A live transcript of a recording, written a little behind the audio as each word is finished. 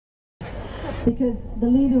because the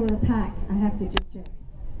leader of the pack, I have to just check.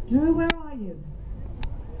 Drew, where are you?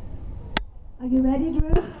 Are you ready,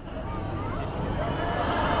 Drew?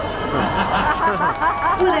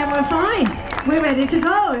 Well, then we're fine. We're ready to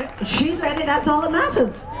go. She's ready, that's all that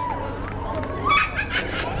matters.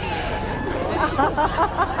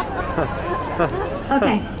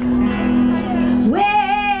 Okay. Well,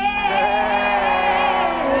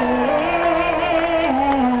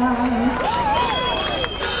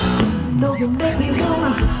 no, you make me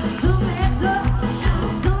wanna come hands up,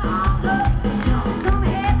 come arms up, come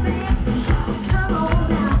head back, come on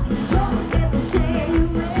now, don't forget to say you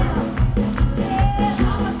will. Yeah,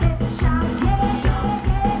 don't forget to shout, yeah,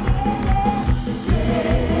 say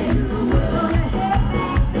you will. Head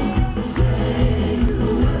back, baby, say you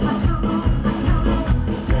will. Come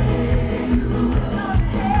on, say you will.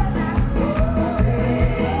 Head back, say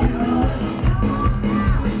you will. Come on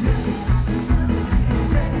now, say that you need.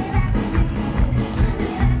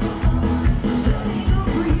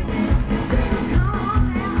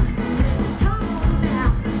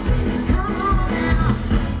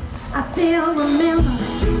 I still remember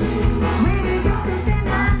when you used to send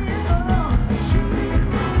out your door.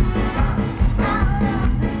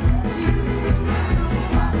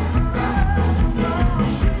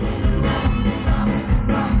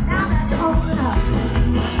 Now that you're old enough,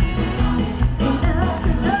 enough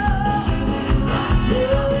to know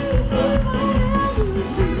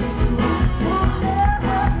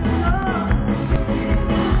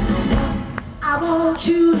I want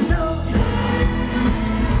you to know.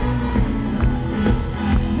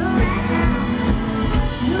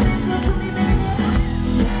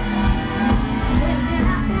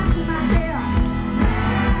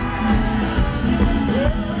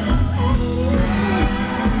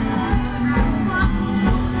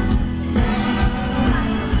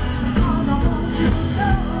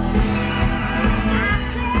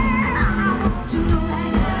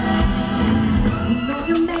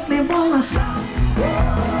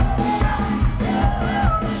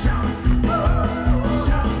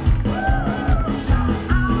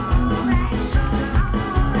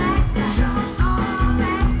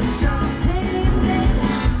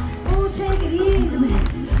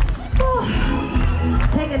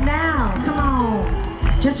 Take it now, come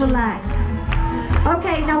on, just relax.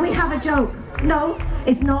 Okay, now we have a joke. No,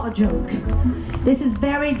 it's not a joke. This is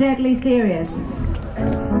very deadly serious.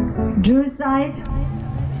 Drew's side.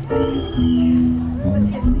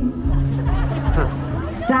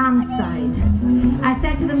 Sam's side. I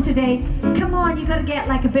said to them today, come on, you gotta get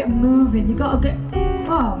like a bit moving. You gotta get,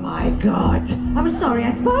 oh my God. I'm sorry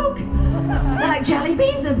I spoke. They're like jelly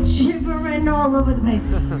beans are shivering all over the place.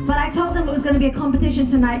 But I told them it was gonna be a competition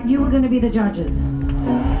tonight. You were gonna be the judges,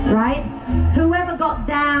 right? Whoever got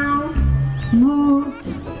down, moved,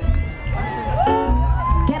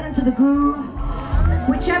 get into the groove,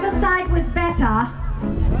 whichever side was better,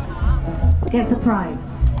 gets a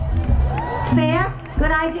prize. Fair?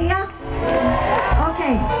 Good idea?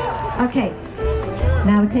 Okay, okay.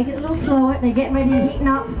 Now we're taking it a little slower. They're getting ready, heating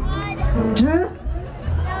up. Drew,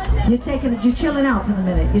 you're chilling out for the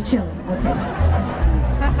minute. You're chilling, okay.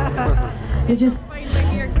 You're just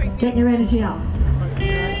getting your energy up.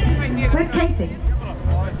 Where's Casey?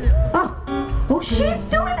 Oh, she's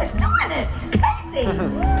doing it. Casey! Oh,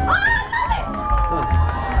 I love it!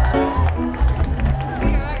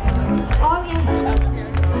 Oh, yeah.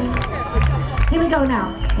 Here we go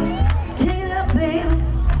now. Take it up, baby.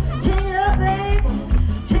 Take it up, baby.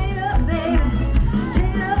 Take it up, baby.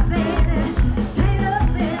 Take it up, baby. Take it up,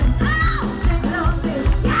 baby. Oh! Take it up, baby.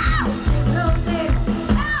 Oh! Take it up, baby.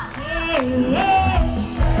 Oh! Hey, hey.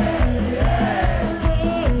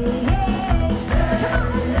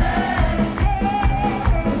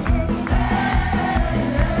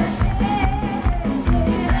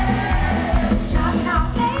 Shout it out,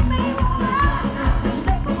 baby.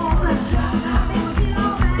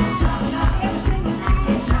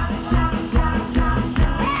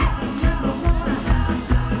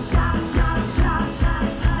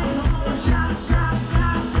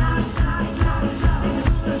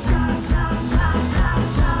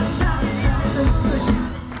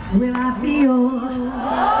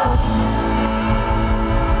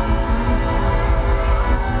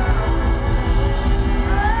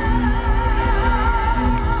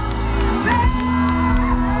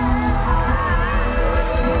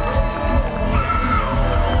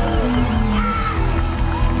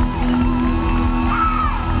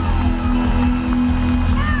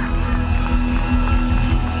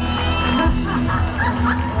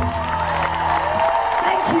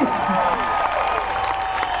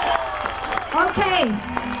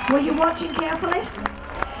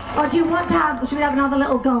 Or do you want to have, should we have another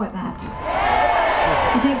little go at that?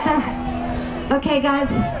 You think so? Okay guys,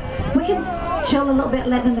 we can chill a little bit,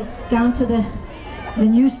 let them, it's down to the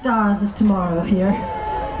new stars of tomorrow here.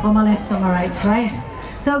 On my left, on my right?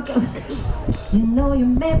 So, you know you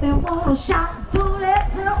make me wanna shout, pull it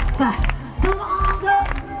up, come on up,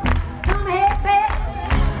 come here baby,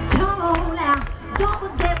 come on now, don't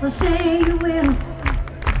forget to say you will,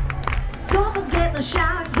 don't forget to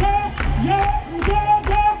shout, yeah, yeah, yeah,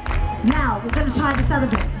 yeah. Now, we're gonna try this other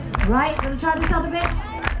bit, right? Gonna try this other bit?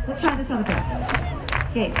 Let's try this other bit.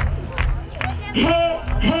 Okay. Hey,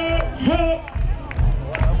 hey, hey.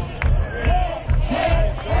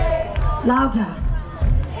 Louder.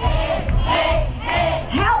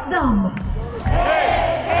 Help them.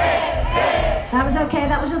 That was okay,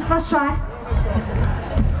 that was just first try.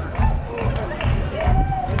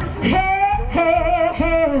 Hey, hey,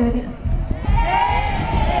 hey.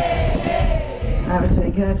 That was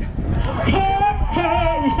pretty good. Hey,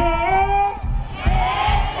 hey, hey.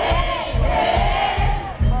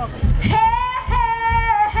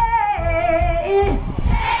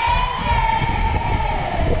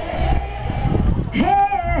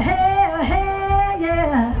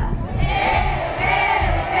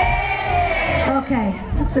 Okay,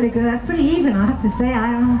 that's pretty good. That's pretty even, I have to say.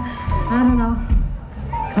 I don't know.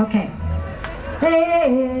 Okay. Hey,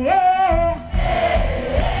 hey, hey.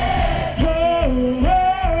 Hey, hey.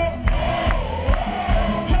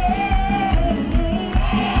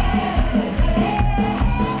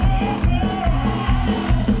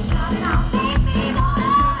 Shout it out. Make me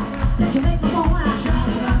wanna shout. You make me wanna shout.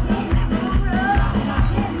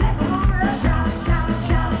 Shout, shout,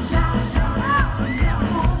 shout, shout, shout.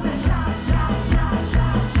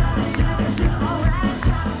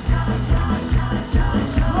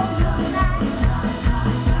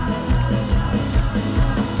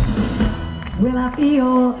 Will I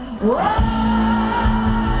feel? Whoa!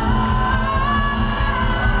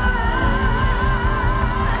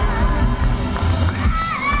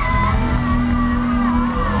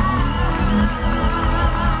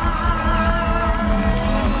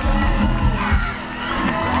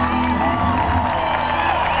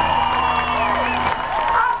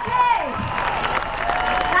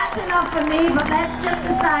 For me, but let's just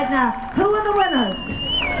decide now. Who are the winners?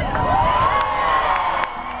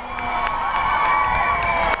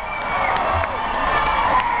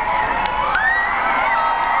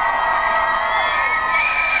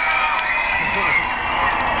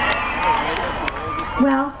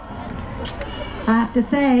 Well, I have to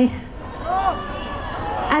say,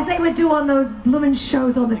 as they would do on those blooming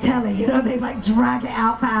shows on the telly, you know, they like drag it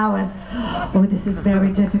out for hours. Oh, this is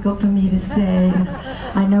very difficult for me to say.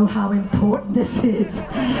 I know how important this is.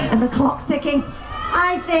 And the clock's ticking.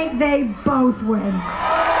 I think they both win.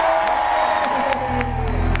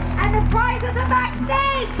 And the prizes are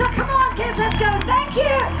backstage, so come on.